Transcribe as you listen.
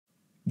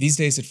These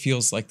days, it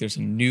feels like there's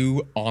a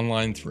new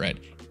online threat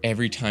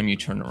every time you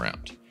turn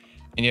around.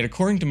 And yet,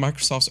 according to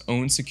Microsoft's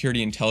own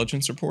security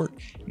intelligence report,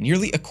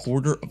 nearly a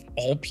quarter of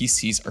all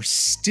PCs are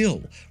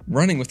still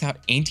running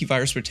without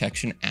antivirus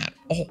protection at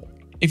all.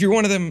 If you're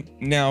one of them,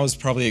 now is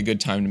probably a good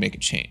time to make a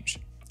change.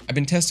 I've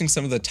been testing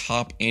some of the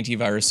top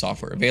antivirus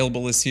software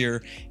available this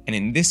year, and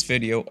in this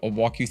video, I'll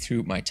walk you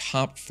through my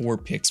top 4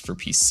 picks for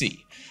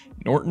PC: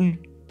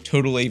 Norton,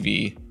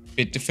 TotalAV,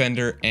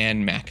 BitDefender,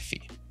 and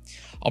McAfee.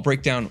 I'll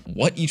break down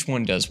what each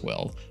one does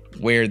well,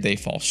 where they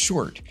fall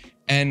short,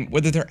 and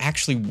whether they're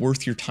actually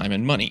worth your time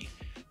and money.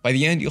 By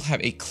the end, you'll have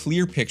a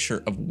clear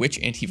picture of which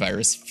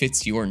antivirus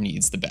fits your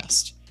needs the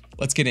best.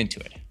 Let's get into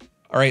it.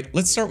 Alright,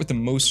 let's start with the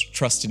most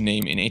trusted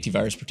name in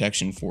antivirus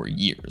protection for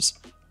years: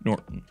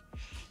 Norton.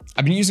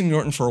 I've been using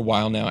Norton for a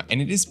while now,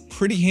 and it is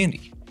pretty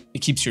handy.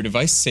 It keeps your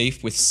device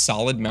safe with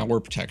solid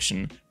malware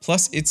protection,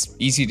 plus it's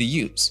easy to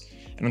use.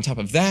 And on top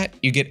of that,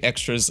 you get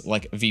extras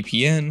like a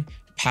VPN,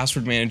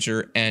 password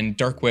manager, and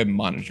dark web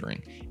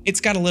monitoring.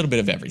 It's got a little bit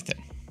of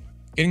everything.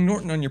 Getting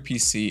Norton on your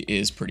PC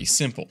is pretty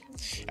simple.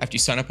 After you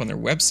sign up on their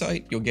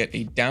website, you'll get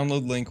a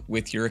download link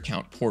with your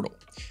account portal.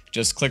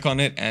 Just click on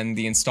it and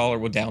the installer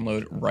will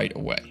download right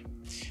away.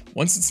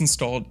 Once it's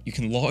installed, you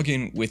can log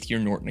in with your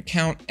Norton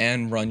account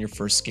and run your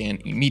first scan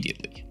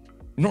immediately.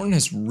 Norton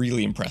has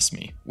really impressed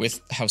me with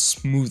how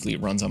smoothly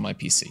it runs on my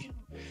PC.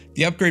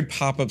 The upgrade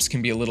pop-ups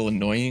can be a little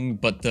annoying,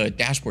 but the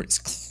dashboard is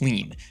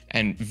clean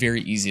and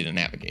very easy to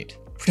navigate.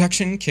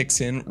 Protection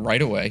kicks in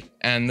right away,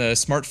 and the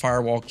smart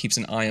firewall keeps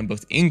an eye on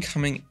both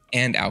incoming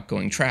and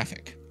outgoing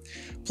traffic.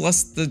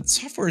 Plus, the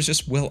software is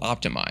just well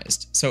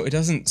optimized, so it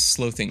doesn't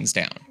slow things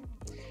down.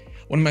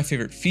 One of my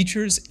favorite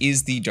features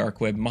is the dark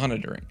web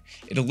monitoring.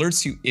 It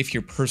alerts you if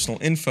your personal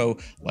info,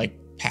 like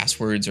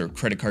passwords or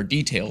credit card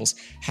details,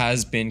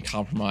 has been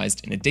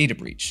compromised in a data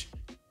breach.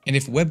 And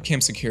if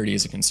webcam security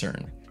is a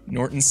concern,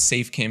 Norton's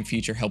SafeCam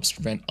feature helps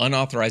prevent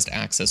unauthorized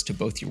access to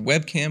both your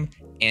webcam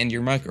and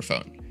your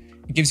microphone.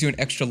 It gives you an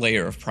extra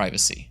layer of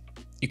privacy.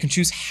 You can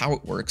choose how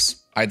it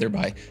works, either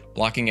by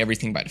blocking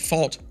everything by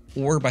default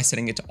or by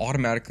setting it to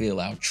automatically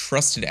allow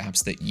trusted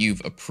apps that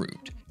you've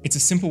approved. It's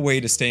a simple way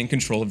to stay in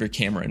control of your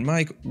camera and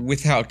mic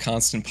without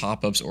constant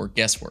pop-ups or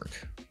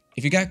guesswork.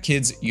 If you got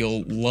kids,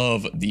 you'll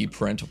love the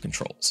parental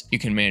controls. You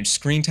can manage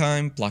screen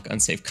time, block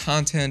unsafe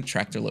content,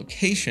 track their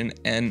location,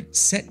 and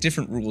set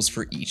different rules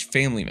for each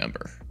family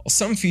member. While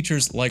some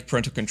features like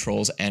parental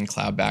controls and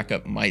cloud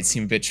backup might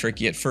seem a bit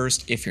tricky at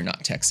first if you're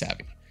not tech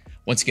savvy.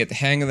 Once you get the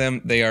hang of them,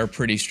 they are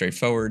pretty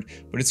straightforward,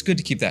 but it's good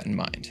to keep that in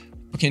mind.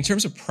 Okay, in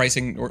terms of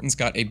pricing, Norton's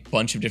got a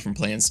bunch of different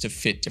plans to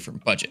fit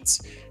different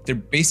budgets. Their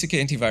basic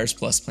Antivirus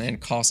Plus plan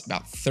costs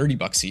about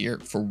 $30 a year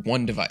for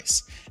one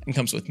device, and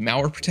comes with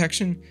malware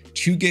protection,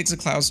 2 gigs of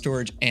cloud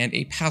storage, and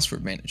a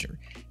password manager.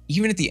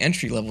 Even at the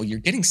entry level, you're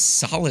getting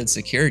solid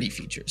security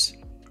features.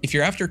 If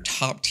you're after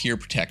top tier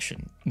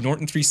protection,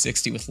 Norton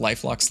 360 with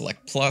LifeLock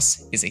Select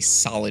Plus is a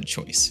solid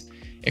choice.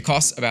 It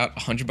costs about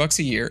 $100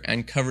 a year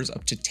and covers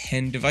up to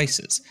 10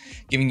 devices,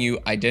 giving you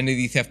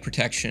identity theft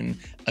protection,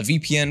 a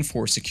VPN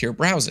for secure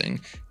browsing,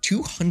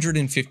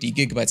 250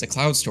 gigabytes of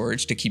cloud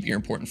storage to keep your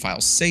important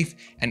files safe,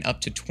 and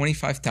up to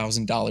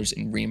 $25,000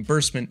 in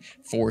reimbursement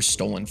for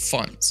stolen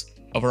funds.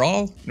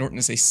 Overall, Norton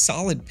is a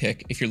solid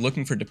pick if you're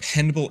looking for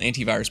dependable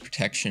antivirus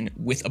protection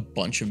with a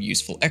bunch of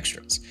useful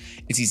extras.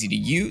 It's easy to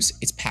use,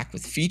 it's packed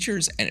with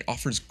features, and it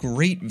offers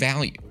great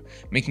value,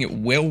 making it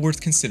well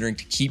worth considering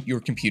to keep your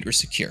computer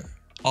secure.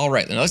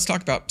 Alright, then let's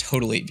talk about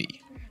TotalAV.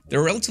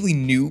 They're a relatively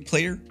new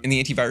player in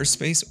the antivirus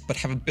space, but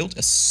have built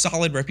a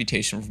solid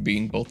reputation for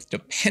being both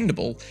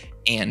dependable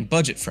and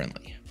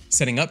budget-friendly.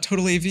 Setting up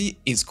TotalAV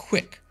is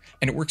quick,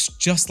 and it works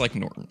just like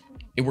Norton.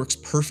 It works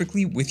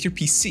perfectly with your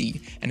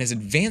PC and has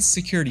advanced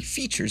security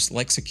features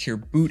like secure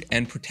boot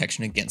and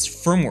protection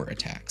against firmware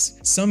attacks.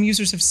 Some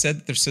users have said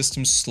that their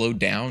systems slowed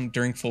down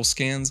during full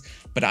scans,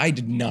 but I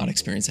did not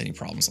experience any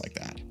problems like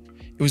that.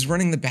 It was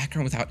running in the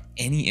background without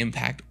any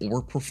impact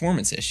or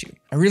performance issue.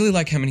 I really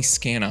like how many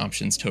scan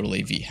options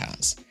TotalAV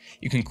has.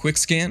 You can quick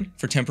scan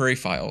for temporary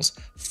files,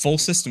 full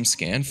system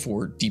scan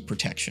for deep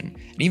protection,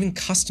 and even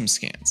custom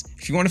scans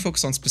if you want to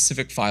focus on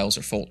specific files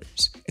or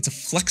folders. It's a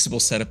flexible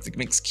setup that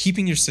makes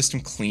keeping your system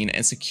clean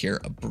and secure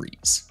a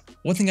breeze.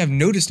 One thing I've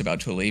noticed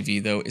about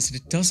TotalAV though is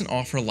that it doesn't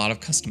offer a lot of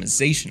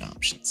customization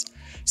options.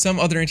 Some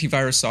other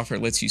antivirus software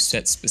lets you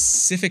set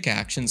specific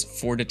actions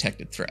for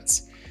detected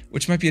threats,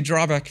 which might be a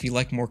drawback if you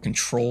like more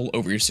control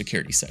over your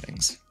security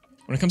settings.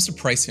 When it comes to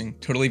pricing,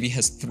 TotalAV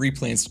has 3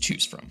 plans to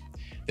choose from.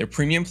 Their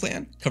premium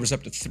plan covers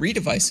up to 3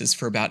 devices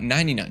for about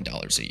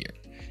 $99 a year.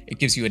 It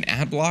gives you an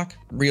ad block,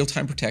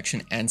 real-time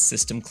protection, and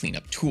system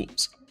cleanup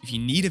tools. If you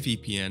need a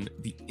VPN,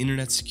 the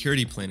Internet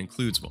Security Plan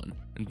includes one,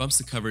 and bumps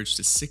the coverage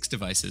to 6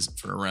 devices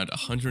for around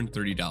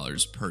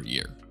 $130 per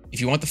year. If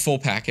you want the full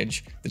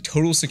package, the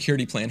Total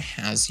Security Plan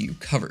has you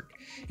covered.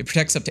 It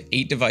protects up to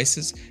 8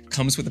 devices,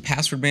 comes with a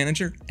password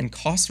manager, and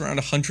costs around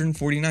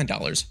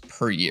 $149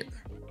 per year.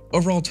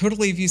 Overall,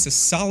 TotalAV is a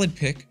solid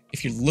pick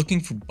if you're looking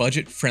for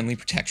budget-friendly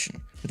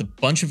protection with a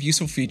bunch of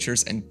useful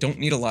features and don't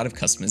need a lot of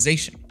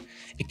customization.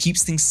 It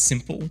keeps things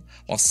simple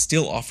while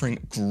still offering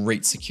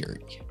great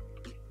security.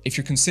 If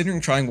you're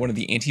considering trying one of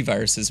the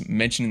antiviruses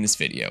mentioned in this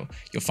video,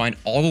 you'll find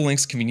all the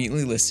links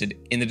conveniently listed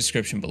in the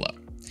description below.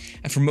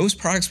 And for most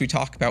products we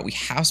talk about, we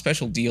have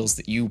special deals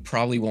that you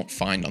probably won't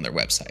find on their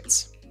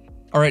websites.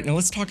 Alright, now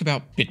let's talk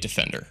about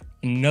BitDefender,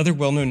 another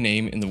well-known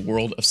name in the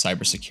world of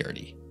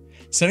cybersecurity.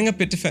 Setting up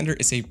BitDefender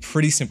is a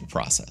pretty simple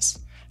process.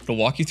 It'll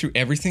walk you through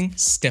everything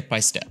step by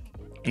step,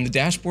 and the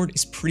dashboard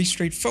is pretty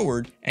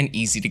straightforward and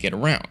easy to get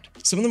around.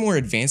 Some of the more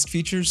advanced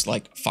features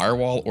like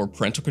firewall or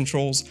parental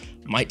controls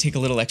might take a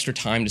little extra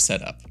time to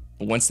set up,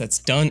 but once that's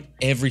done,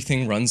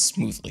 everything runs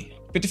smoothly.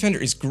 BitDefender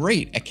is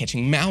great at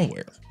catching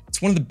malware.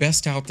 It's one of the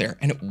best out there,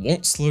 and it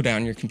won't slow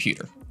down your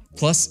computer.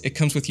 Plus, it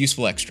comes with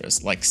useful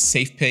extras like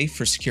SafePay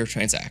for secure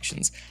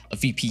transactions, a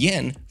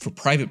VPN for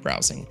private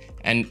browsing,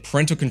 and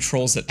parental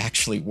controls that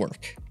actually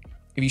work.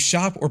 If you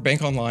shop or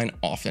bank online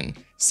often,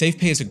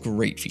 SafePay is a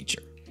great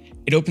feature.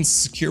 It opens a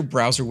secure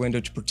browser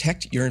window to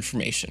protect your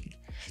information,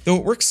 though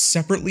it works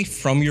separately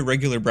from your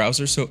regular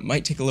browser, so it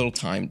might take a little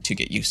time to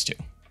get used to.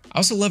 I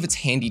also love its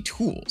handy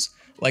tools,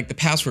 like the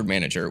password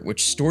manager,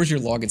 which stores your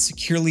logins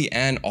securely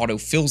and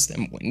auto-fills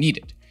them when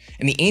needed,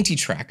 and the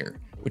anti-tracker,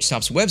 which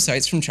stops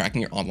websites from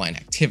tracking your online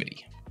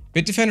activity.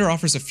 BitDefender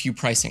offers a few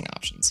pricing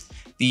options.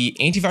 The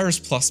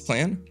Antivirus Plus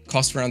plan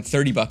costs around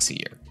 $30 a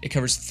year. It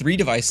covers 3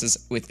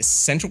 devices with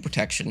essential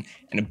protection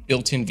and a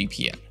built-in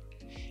VPN.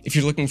 If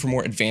you're looking for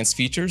more advanced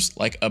features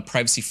like a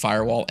privacy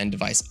firewall and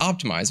device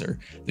optimizer,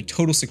 the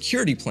Total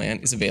Security plan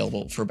is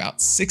available for about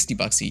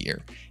 $60 a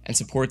year and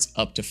supports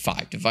up to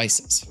 5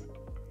 devices.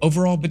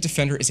 Overall,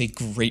 BitDefender is a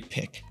great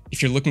pick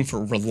if you're looking for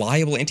a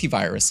reliable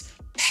antivirus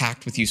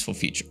packed with useful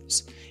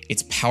features.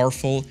 It's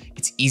powerful,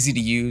 it's easy to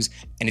use,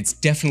 and it's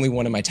definitely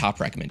one of my top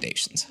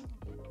recommendations.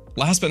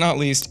 Last but not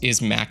least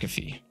is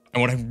McAfee.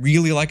 And what I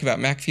really like about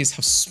McAfee is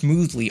how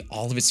smoothly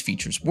all of its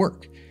features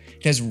work.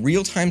 It has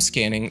real-time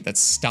scanning that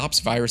stops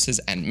viruses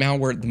and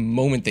malware the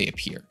moment they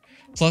appear,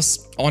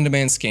 plus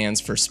on-demand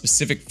scans for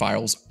specific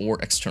files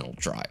or external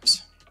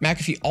drives.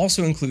 McAfee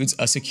also includes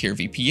a secure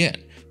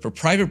VPN for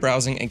private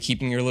browsing and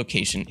keeping your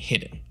location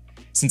hidden.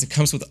 Since it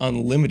comes with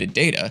unlimited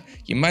data,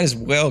 you might as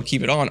well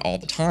keep it on all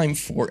the time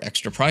for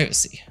extra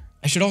privacy.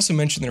 I should also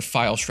mention their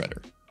file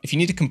shredder. If you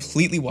need to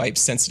completely wipe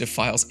sensitive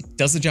files, it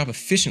does the job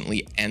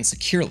efficiently and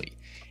securely,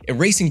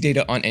 erasing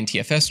data on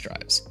NTFS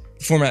drives,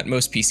 the format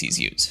most PCs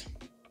use.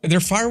 Their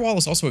firewall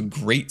is also a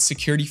great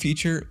security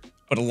feature,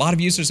 but a lot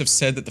of users have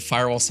said that the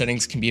firewall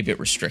settings can be a bit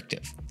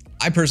restrictive.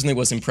 I personally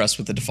was impressed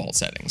with the default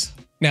settings.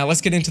 Now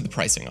let's get into the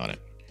pricing on it.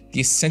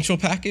 The Essential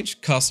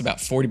package costs about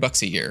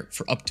 $40 a year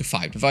for up to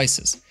 5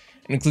 devices.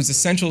 It includes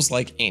essentials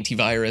like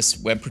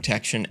antivirus, web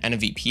protection, and a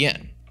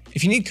VPN.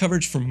 If you need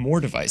coverage for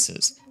more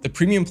devices, the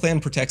premium plan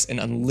protects an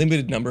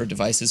unlimited number of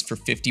devices for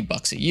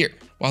 $50 a year,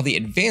 while the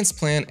advanced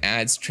plan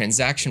adds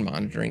transaction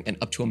monitoring and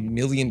up to $1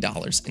 million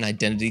in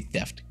identity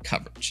theft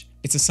coverage.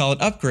 It's a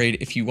solid upgrade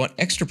if you want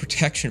extra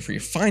protection for your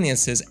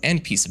finances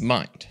and peace of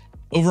mind.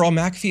 Overall,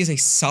 McAfee is a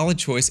solid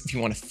choice if you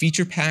want a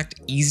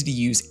feature-packed,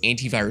 easy-to-use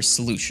antivirus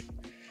solution.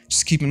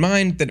 Just keep in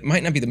mind that it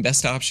might not be the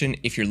best option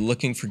if you're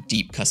looking for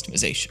deep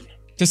customization.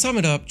 To sum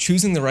it up,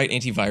 choosing the right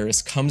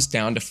antivirus comes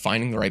down to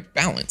finding the right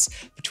balance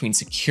between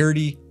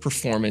security,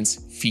 performance,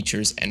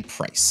 features, and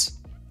price.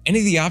 Any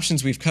of the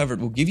options we've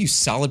covered will give you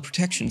solid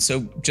protection,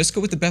 so just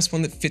go with the best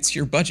one that fits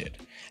your budget,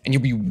 and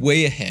you'll be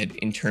way ahead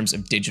in terms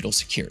of digital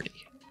security.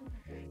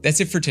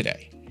 That's it for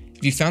today.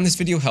 If you found this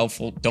video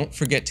helpful, don't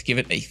forget to give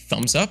it a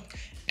thumbs up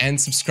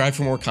and subscribe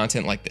for more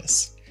content like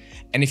this.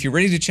 And if you're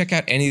ready to check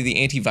out any of the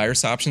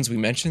antivirus options we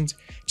mentioned,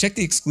 check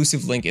the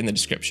exclusive link in the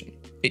description.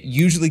 It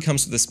usually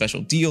comes with a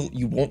special deal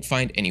you won't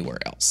find anywhere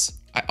else.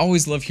 I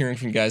always love hearing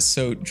from you guys,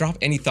 so drop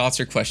any thoughts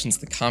or questions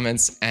in the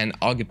comments and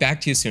I'll get back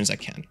to you as soon as I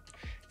can.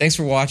 Thanks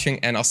for watching,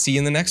 and I'll see you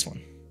in the next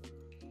one.